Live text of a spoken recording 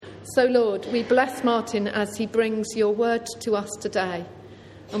So, Lord, we bless Martin as he brings your word to us today.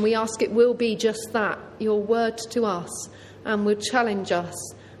 And we ask it will be just that, your word to us, and will challenge us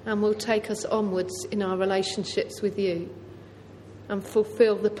and will take us onwards in our relationships with you and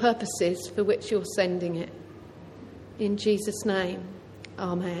fulfil the purposes for which you're sending it. In Jesus' name,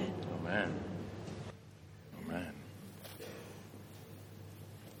 amen. Amen. Amen.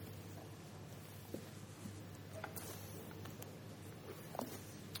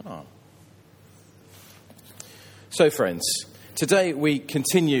 Oh. So, friends, today we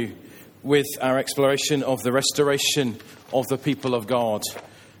continue with our exploration of the restoration of the people of God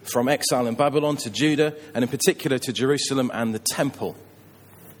from exile in Babylon to Judah, and in particular to Jerusalem and the temple.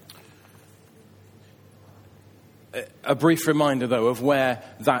 A brief reminder, though, of where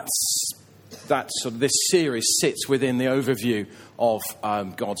this series sits within the overview of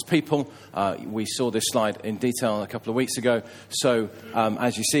God's people. We saw this slide in detail a couple of weeks ago. So,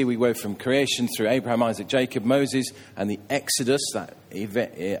 as you see, we go from creation through Abraham, Isaac, Jacob, Moses, and the Exodus, that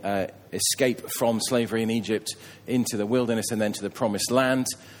escape from slavery in Egypt, into the wilderness and then to the promised land.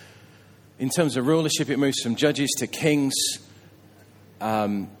 In terms of rulership, it moves from judges to kings.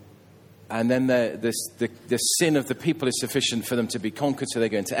 And then the sin of the people is sufficient for them to be conquered, so they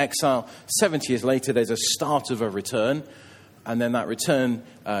go into exile. 70 years later, there's a start of a return. And then that return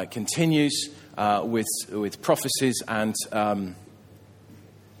continues with prophecies and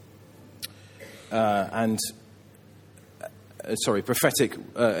prophetic,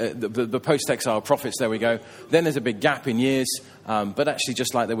 the post-exile prophets, there we go. Then there's a big gap in years, but actually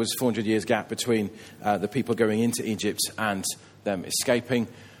just like there was a 400 years gap between the people going into Egypt and them escaping.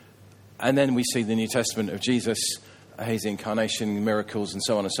 And then we see the New Testament of Jesus, his incarnation, miracles, and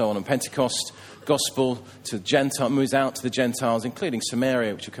so on and so on. And Pentecost, gospel to Gentile, moves out to the Gentiles, including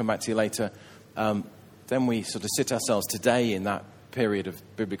Samaria, which we'll come back to later. Then we sort of sit ourselves today in that period of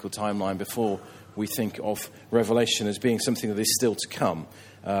biblical timeline before we think of Revelation as being something that is still to come,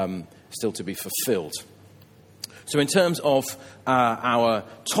 still to be fulfilled. So in terms of our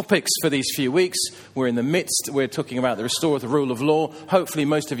topics for these few weeks, we're talking about the restore of the rule of law. Hopefully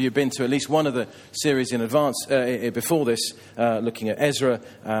most of you have been to at least one of the series in advance before this, looking at Ezra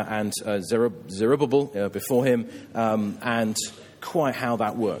and Zerubbabel before him, and quite how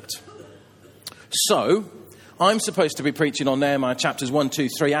that worked. So, I'm supposed to be preaching on Nehemiah chapters 1, 2,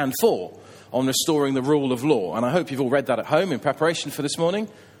 3 and 4 on restoring the rule of law. And I hope you've all read that at home in preparation for this morning.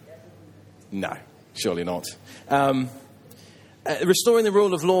 No, surely not. Restoring the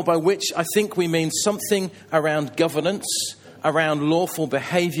rule of law, by which I think we mean something around governance, around lawful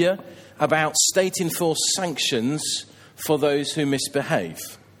behaviour, about state-enforced sanctions for those who misbehave.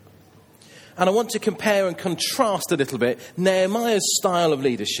 And I want to compare and contrast a little bit Nehemiah's style of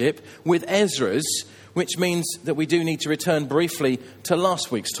leadership with Ezra's, which means that we do need to return briefly to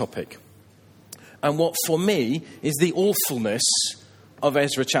last week's topic. And what, for me, is the awfulness of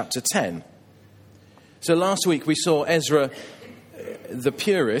Ezra chapter 10. So last week we saw Ezra, the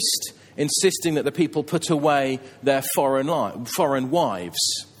purist, insisting that the people put away their foreign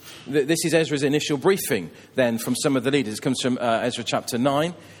wives. This is Ezra's initial briefing then from some of the leaders. It comes from Ezra chapter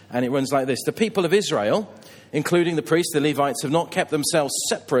 9, and it runs like this. The people of Israel, including the priests, the Levites, have not kept themselves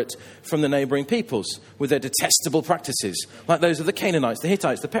separate from the neighbouring peoples with their detestable practices, like those of the Canaanites, the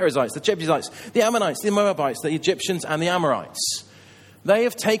Hittites, the Perizzites, the Jebusites, the Ammonites, the Moabites, the Egyptians, and the Amorites. They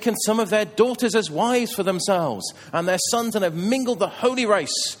have taken some of their daughters as wives for themselves and their sons, and have mingled the holy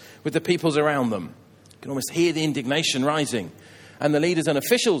race with the peoples around them. You can almost hear the indignation rising. And the leaders and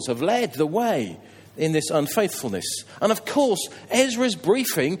officials have led the way in this unfaithfulness. And of course, Ezra's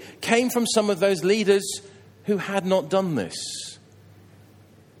briefing came from some of those leaders who had not done this.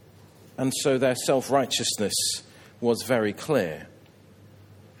 And so their self-righteousness was very clear.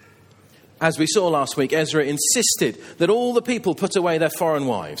 As we saw last week, Ezra insisted that all the people put away their foreign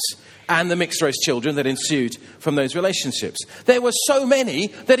wives and the mixed-race children that ensued from those relationships. There were so many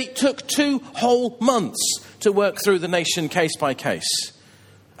that it took 2 whole months to work through the nation case by case.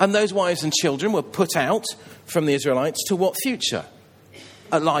 And those wives and children were put out from the Israelites to what future?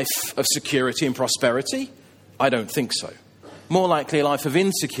 A life of security and prosperity? I don't think so. More likely a life of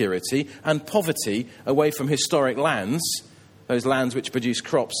insecurity and poverty away from historic lands, those lands which produce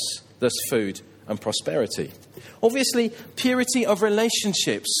crops, thus food and prosperity. Obviously, purity of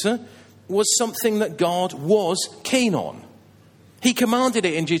relationships was something that God was keen on. He commanded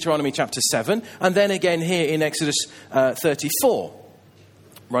it in Deuteronomy chapter 7, and then again here in Exodus 34.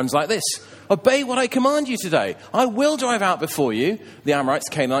 Runs like this. Obey what I command you today. I will drive out before you the Amorites,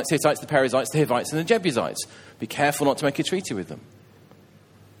 the Canaanites, the Hittites, the Perizzites, the Hivites, and the Jebusites. Be careful not to make a treaty with them,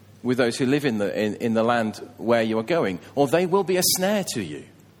 with those who live in the land where you are going, or they will be a snare to you.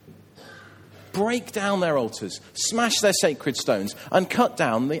 break down their altars, smash their sacred stones, and cut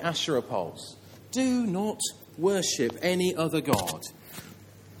down the Asherah poles. Do not worship any other god.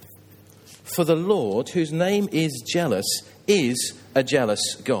 For the Lord, whose name is jealous, is a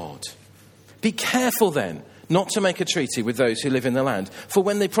jealous God. Be careful then not to make a treaty with those who live in the land. For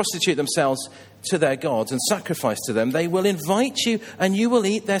when they prostitute themselves to their gods and sacrifice to them, they will invite you and you will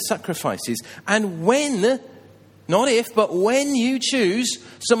eat their sacrifices. And when, not if, but when you choose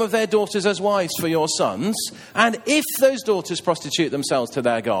some of their daughters as wives for your sons, and if those daughters prostitute themselves to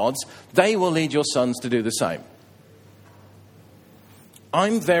their gods, they will lead your sons to do the same.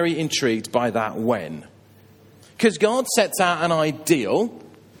 I'm very intrigued by that when. Because God sets out an ideal,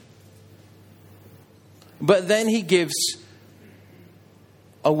 but then he gives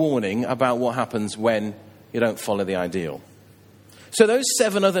a warning about what happens when you don't follow the ideal. So those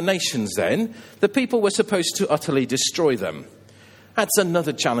 7 other nations then, the people were supposed to utterly destroy them. That's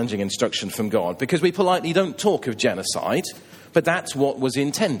another challenging instruction from God, because we politely don't talk of genocide, but that's what was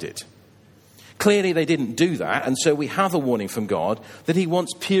intended. Clearly they didn't do that, and so we have a warning from God that he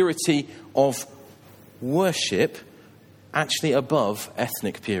wants purity of worship actually above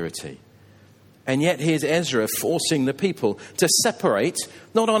ethnic purity. And yet here's Ezra forcing the people to separate,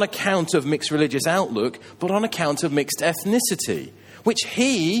 not on account of mixed religious outlook, but on account of mixed ethnicity, which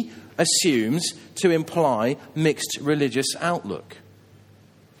he assumes to imply mixed religious outlook.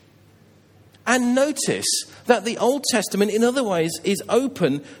 And notice that the Old Testament, in other ways, is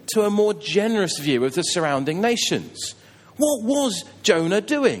open to a more generous view of the surrounding nations. What was Jonah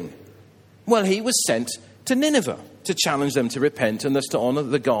doing? Well, he was sent to Nineveh to challenge them to repent and thus to honour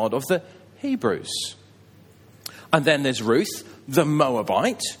the God of the Hebrews. And then there's Ruth, the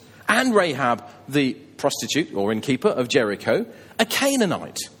Moabite, and Rahab, the prostitute or innkeeper of Jericho, a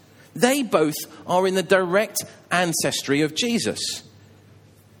Canaanite. They both are in the direct ancestry of Jesus.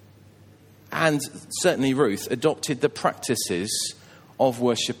 And certainly Ruth adopted the practices of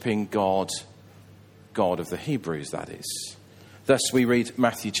worshipping God of the Hebrews, that is. Thus we read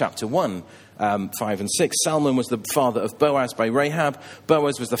Matthew chapter 1, 5 and 6. Salmon was the father of Boaz by Rahab.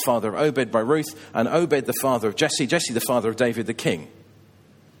 Boaz was the father of Obed by Ruth. And Obed the father of Jesse. Jesse the father of David the king.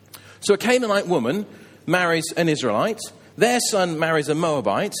 So a Canaanite woman marries an Israelite. Their son marries a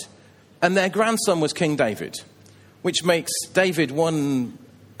Moabite. And their grandson was King David. Which makes David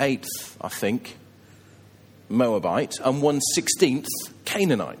 1/8, I think, Moabite. And 1/16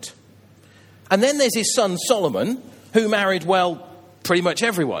 Canaanite. And then there's his son Solomon, who married, well, pretty much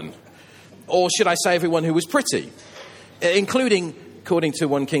everyone. Or should I say everyone who was pretty, including, according to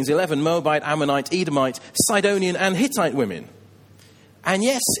 1 Kings 11, Moabite, Ammonite, Edomite, Sidonian and Hittite women. And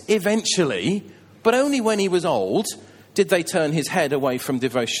yes, eventually, but only when he was old, did they turn his head away from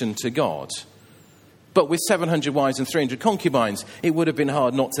devotion to God. But with 700 wives and 300 concubines, it would have been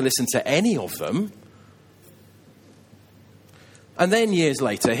hard not to listen to any of them. And then years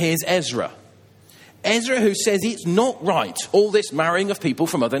later, here's Ezra. Ezra, who says it's not right, all this marrying of people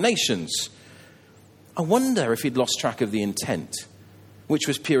from other nations. I wonder if he'd lost track of the intent, which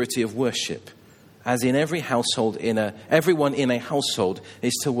was purity of worship, as in every household, everyone in a household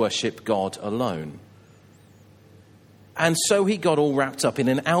is to worship God alone. And so he got all wrapped up in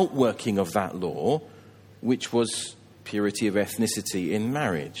an outworking of that law, which was purity of ethnicity in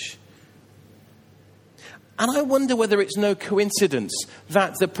marriage. And I wonder whether it's no coincidence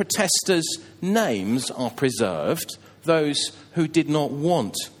that the protesters' names are preserved, those who did not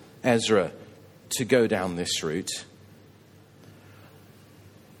want Ezra to go down this route.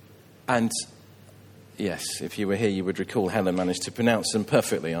 And yes, if you were here, you would recall Helen managed to pronounce them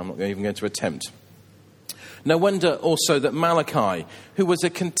perfectly. I'm not even going to attempt. No wonder also that Malachi, who was a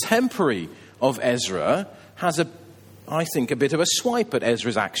contemporary of Ezra, has I think, a bit of a swipe at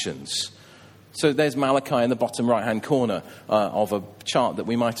Ezra's actions. So there's Malachi in the bottom right-hand corner of a chart that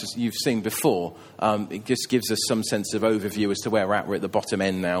you've seen before. It just gives us some sense of overview as to where we're at. We're at the bottom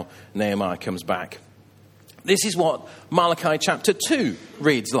end now. Nehemiah comes back. This is what Malachi chapter 2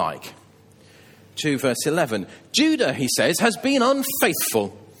 reads like. 2 verse 11. Judah, he says, has been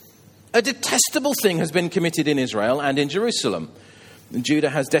unfaithful. A detestable thing has been committed in Israel and in Jerusalem. Judah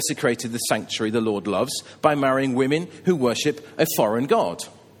has desecrated the sanctuary the Lord loves by marrying women who worship a foreign god.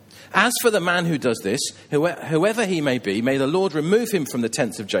 As for the man who does this, whoever he may be, may the Lord remove him from the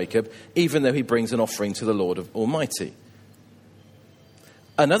tents of Jacob, even though he brings an offering to the Lord Almighty.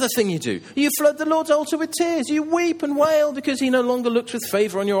 Another thing you do, you flood the Lord's altar with tears. You weep and wail because he no longer looks with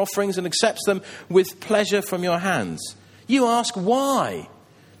favour on your offerings and accepts them with pleasure from your hands. You ask why?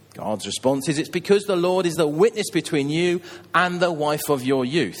 God's response is, it's because the Lord is the witness between you and the wife of your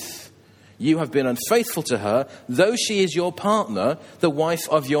youth. You have been unfaithful to her, though she is your partner, the wife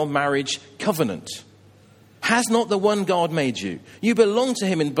of your marriage covenant. Has not the one God made you? You belong to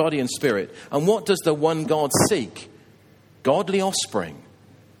him in body and spirit. And what does the one God seek? Godly offspring.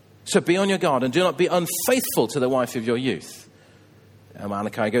 So be on your guard and do not be unfaithful to the wife of your youth. And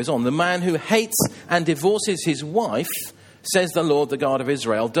Malachi goes on. The man who hates and divorces his wife, says the Lord, the God of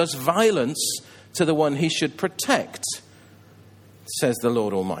Israel, does violence to the one he should protect, says the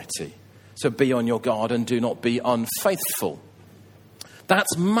Lord Almighty. So be on your guard and do not be unfaithful.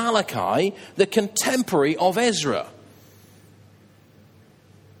 That's Malachi, the contemporary of Ezra.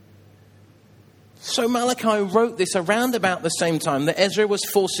 So Malachi wrote this around about the same time that Ezra was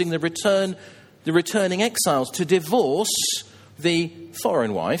forcing the returning exiles to divorce the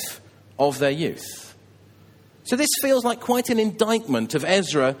foreign wife of their youth. So this feels like quite an indictment of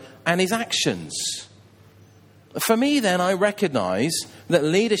Ezra and his actions. For me, then, I recognize that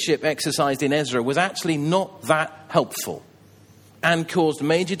leadership exercised in Ezra was actually not that helpful and caused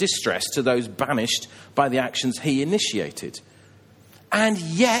major distress to those banished by the actions he initiated. And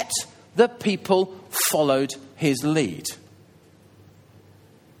yet, the people followed his lead.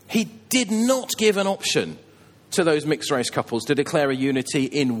 He did not give an option to those mixed-race couples to declare a unity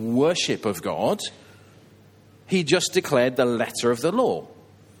in worship of God. He just declared the letter of the law.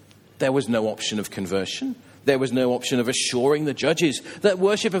 There was no option of conversion. There was no option of assuring the judges that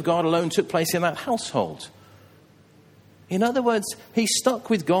worship of God alone took place in that household. In other words, he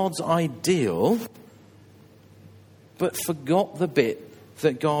stuck with God's ideal, but forgot the bit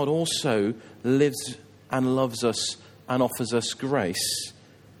that God also lives and loves us and offers us grace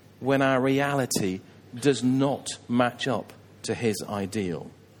when our reality does not match up to his ideal.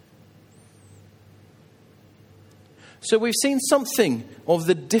 So we've seen something of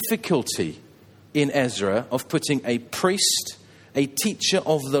the difficulty in Ezra of putting a priest, a teacher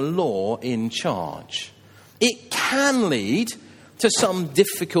of the law, in charge. It can lead to some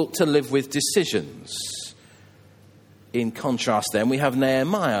difficult to live with decisions. In contrast, then, we have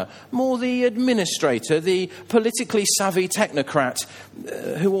Nehemiah, more the administrator, the politically savvy technocrat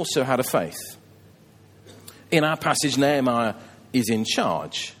who also had a faith. In our passage, Nehemiah is in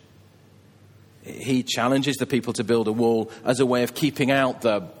charge. He challenges the people to build a wall as a way of keeping out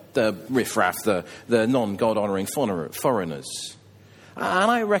the riffraff, the non-God-honouring foreigners.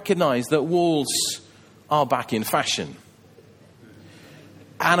 And I recognise that walls are back in fashion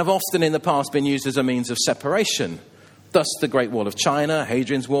and have often in the past been used as a means of separation. Thus, the Great Wall of China,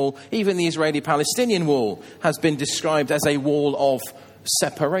 Hadrian's Wall, even the Israeli-Palestinian Wall has been described as a wall of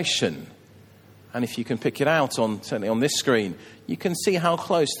separation. And if you can pick it out, certainly on this screen, you can see how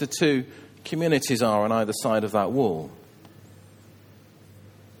close the two communities are on either side of that wall.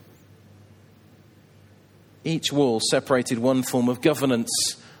 Each wall separated one form of governance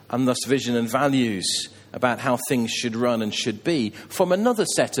and thus vision and values about how things should run and should be from another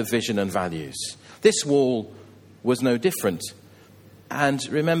set of vision and values. This wall was no different. And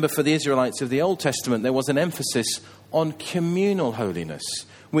remember, for the Israelites of the Old Testament, there was an emphasis on communal holiness,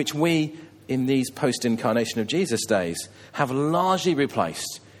 which we, in these post-incarnation of Jesus days, have largely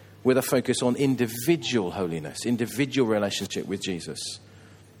replaced with a focus on individual holiness, individual relationship with Jesus.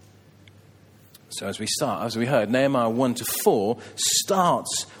 So as we heard, Nehemiah 1-4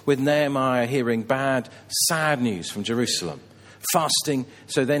 starts with Nehemiah hearing bad, sad news from Jerusalem. Fasting,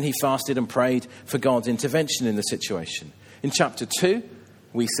 so then he fasted and prayed for God's intervention in the situation. In chapter 2,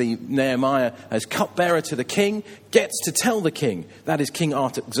 we see Nehemiah as cupbearer to the king, gets to tell the king, that is King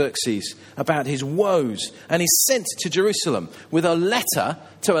Artaxerxes, about his woes, and he's sent to Jerusalem with a letter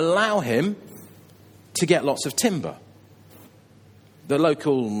to allow him to get lots of timber. The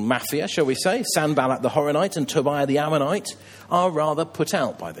local mafia, shall we say, Sanballat the Horonite and Tobiah the Ammonite, are rather put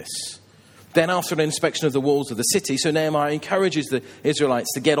out by this. Then after an inspection of the walls of the city, so Nehemiah encourages the Israelites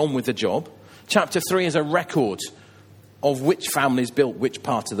to get on with the job. Chapter 3 is a record of which families built which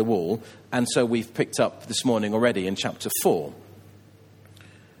part of the wall, and so we've picked up this morning already in chapter 4.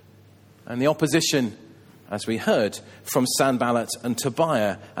 And the opposition, as we heard, from Sanballat and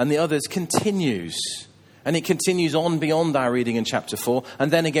Tobiah and the others continues. And it continues on beyond our reading in chapter 4,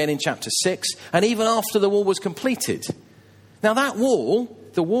 and then again in chapter 6, and even after the wall was completed. Now that wall,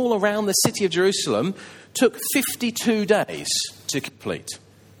 the wall around the city of Jerusalem, took 52 days to complete.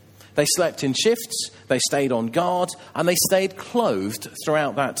 They slept in shifts, they stayed on guard, and they stayed clothed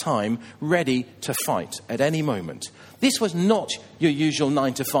throughout that time, ready to fight at any moment. This was not your usual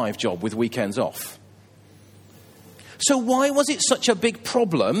 9-to-5 job with weekends off. So why was it such a big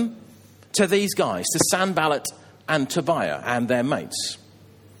problem to these guys, to Sanballat and Tobiah and their mates?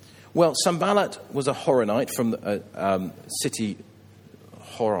 Well, Sanballat was a Horonite from the city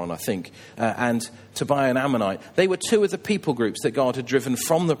Horon, I think, and Tobiah and Ammonite. They were two of the people groups that God had driven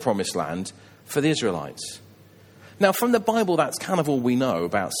from the Promised Land for the Israelites. Now, from the Bible, that's kind of all we know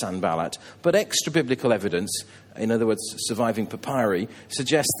about Sanballat, but extra-biblical evidence, in other words, surviving papyri,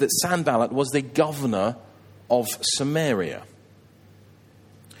 suggests that Sanballat was the governor of Samaria.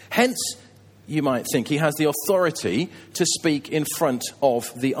 Hence, you might think he has the authority to speak in front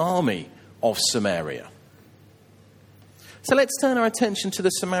of the army of Samaria. So let's turn our attention to the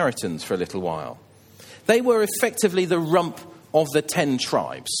Samaritans for a little while. They were effectively the rump of the 10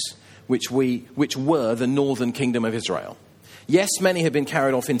 tribes, which were the northern kingdom of Israel. Yes, many had been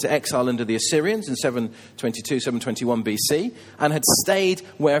carried off into exile under the Assyrians in 722, 721 BC and had stayed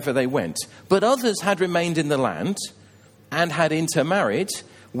wherever they went. But others had remained in the land and had intermarried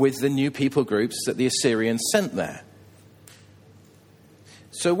with the new people groups that the Assyrians sent there.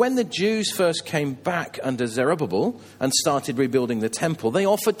 So when the Jews first came back under Zerubbabel and started rebuilding the temple, they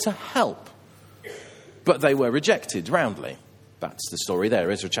offered to help. But they were rejected roundly. That's the story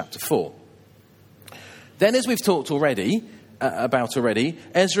there, Ezra chapter 4. Then, as we've talked about already,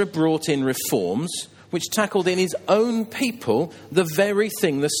 Ezra brought in reforms which tackled in his own people the very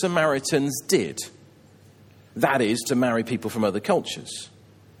thing the Samaritans did. That is, to marry people from other cultures.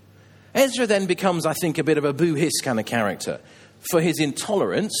 Ezra then becomes, I think, a bit of a boo-hiss kind of character for his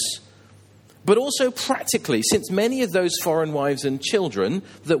intolerance, but also practically, since many of those foreign wives and children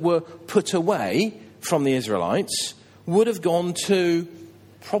that were put away from the Israelites would have gone to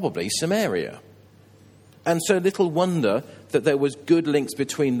probably Samaria. And so little wonder that there was good links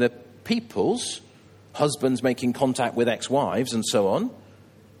between the peoples, husbands making contact with ex-wives and so on,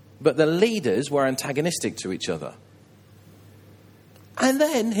 but the leaders were antagonistic to each other. And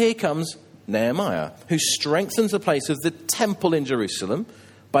then here comes Nehemiah, who strengthens the place of the temple in Jerusalem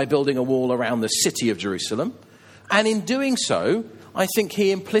by building a wall around the city of Jerusalem. And in doing so, I think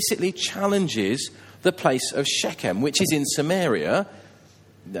he implicitly challenges the place of Shechem, which is in Samaria,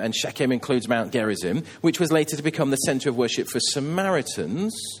 and Shechem includes Mount Gerizim, which was later to become the centre of worship for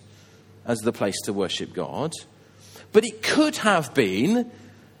Samaritans as the place to worship God. But it could have been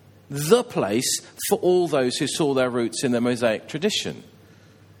the place for all those who saw their roots in the Mosaic tradition,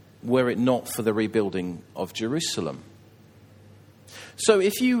 were it not for the rebuilding of Jerusalem. So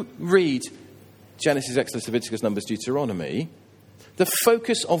if you read Genesis, Exodus, Leviticus, Numbers, Deuteronomy, the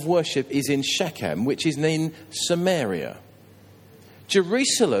focus of worship is in Shechem, which is in Samaria.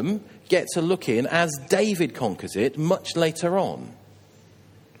 Jerusalem gets a look in as David conquers it much later on.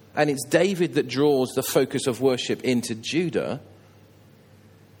 And it's David that draws the focus of worship into Judah,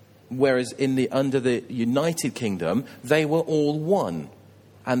 whereas under the United Kingdom, they were all one,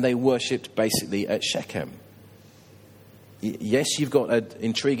 and they worshipped basically at Shechem. Yes, you've got an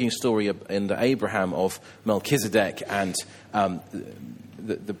intriguing story in Abraham of Melchizedek, and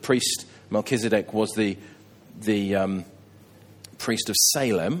the priest Melchizedek was the priest of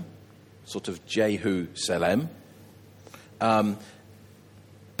Salem, sort of Jehu Salem.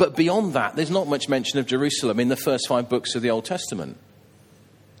 But beyond that, there's not much mention of Jerusalem in the first 5 books of the Old Testament.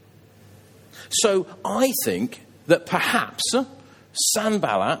 So I think that perhaps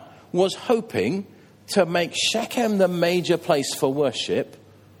Sanballat was hoping to make Shechem the major place for worship,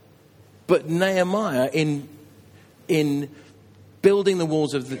 but Nehemiah, in building the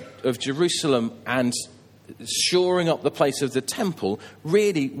walls of Jerusalem and shoring up the place of the temple,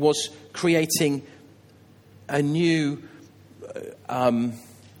 really was creating a new, not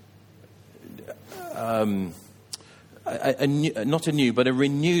a new, but a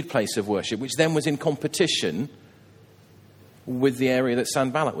renewed place of worship, which then was in competition with the area that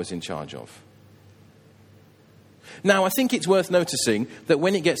Sanballat was in charge of. Now, I think it's worth noticing that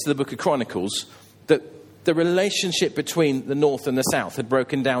when it gets to the book of Chronicles, that the relationship between the north and the south had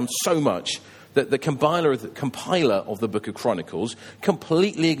broken down so much that the compiler of the book of Chronicles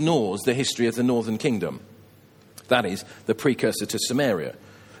completely ignores the history of the northern kingdom. That is, the precursor to Samaria.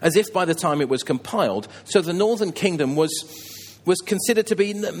 As if by the time it was compiled, so the northern kingdom was considered to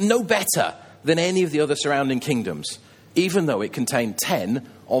be no better than any of the other surrounding kingdoms, even though it contained 10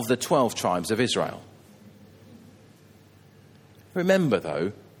 of the 12 tribes of Israel. Remember,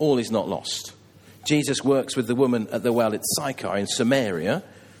 though, all is not lost. Jesus works with the woman at the well at Sychar in Samaria,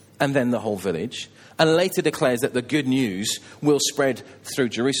 and then the whole village, and later declares that the good news will spread through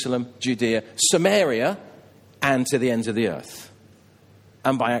Jerusalem, Judea, Samaria, and to the ends of the earth.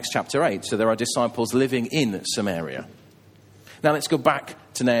 And by Acts chapter 8, so there are disciples living in Samaria. Now let's go back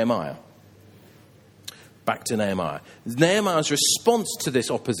to Nehemiah. Nehemiah's response to this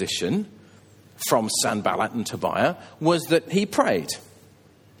opposition from Sanballat and Tobiah was that he prayed.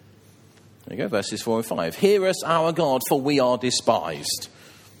 There you go, verses 4 and 5. Hear us, our God, for we are despised.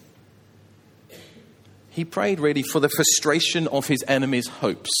 He prayed really for the frustration of his enemies'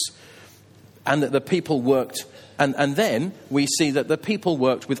 hopes, and that the people worked, and then we see that the people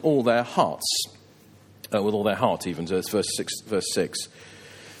worked with all their hearts, with all their heart even, so it's verse 6.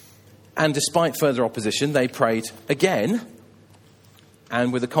 And despite further opposition, they prayed again,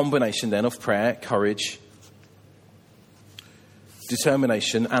 and with a combination then of prayer, courage,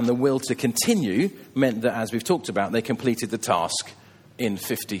 determination, and the will to continue, meant that, as we've talked about, they completed the task in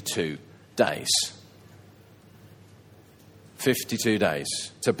 52 days. 52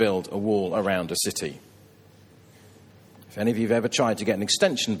 days to build a wall around a city. If any of you have ever tried to get an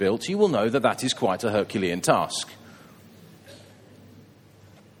extension built, you will know that that is quite a Herculean task.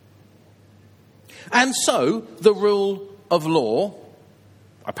 And so, the rule of law,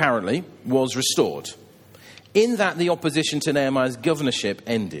 apparently, was restored, in that the opposition to Nehemiah's governorship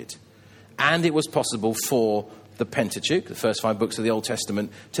ended, and it was possible for the Pentateuch, the first 5 books of the Old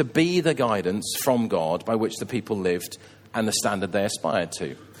Testament, to be the guidance from God by which the people lived and the standard they aspired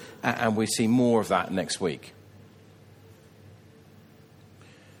to. And we see more of that next week.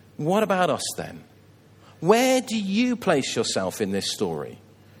 What about us then? Where do you place yourself in this story?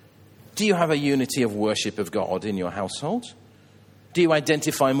 Do you have a unity of worship of God in your household? Do you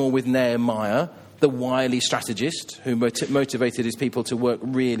identify more with Nehemiah, the wily strategist who motivated his people to work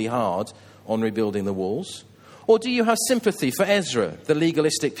really hard on rebuilding the walls? Or do you have sympathy for Ezra, the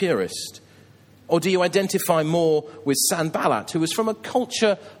legalistic purist? Or do you identify more with Sanballat, who was from a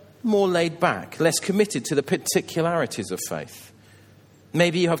culture more laid back, less committed to the particularities of faith?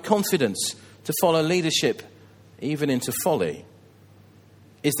 Maybe you have confidence to follow leadership even into folly.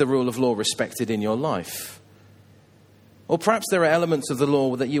 Is the rule of law respected in your life? Or perhaps there are elements of the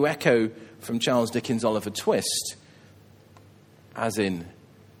law that you echo from Charles Dickens' Oliver Twist, as in,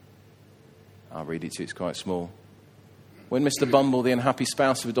 I'll read it to you, it's quite small. When Mr. Bumble, the unhappy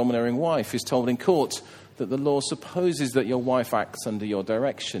spouse of a domineering wife, is told in court that the law supposes that your wife acts under your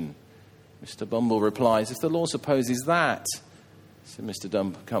direction, Mr. Bumble replies, if the law supposes that, said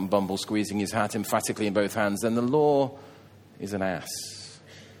Mr. Bumble, squeezing his hat emphatically in both hands, then the law is an ass,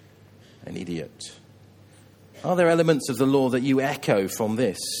 an idiot. Are there elements of the law that you echo from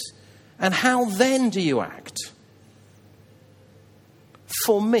this? And how then do you act?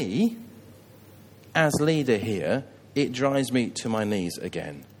 For me, as leader here, it drives me to my knees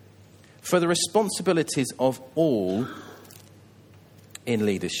again. For the responsibilities of all in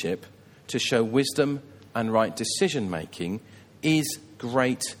leadership to show wisdom and right decision-making is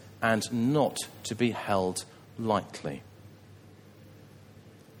great and not to be held lightly.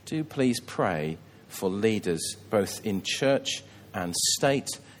 Do please pray for leaders both in church and state,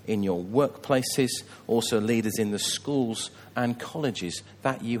 in your workplaces, also leaders in the schools and colleges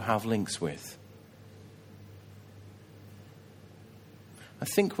that you have links with. I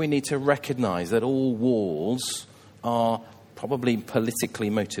think we need to recognise that all walls are probably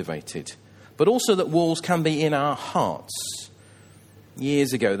politically motivated, but also that walls can be in our hearts.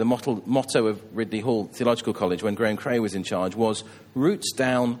 Years ago, the motto of Ridley Hall Theological College, when Graham Cray was in charge, was roots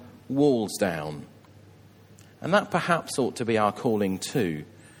down, walls down. And that perhaps ought to be our calling too,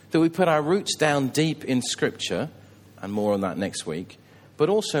 that we put our roots down deep in Scripture, and more on that next week, but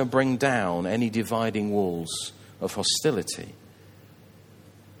also bring down any dividing walls of hostility.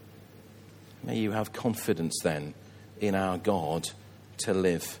 May you have confidence then in our God to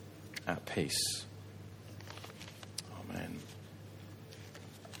live at peace. Amen.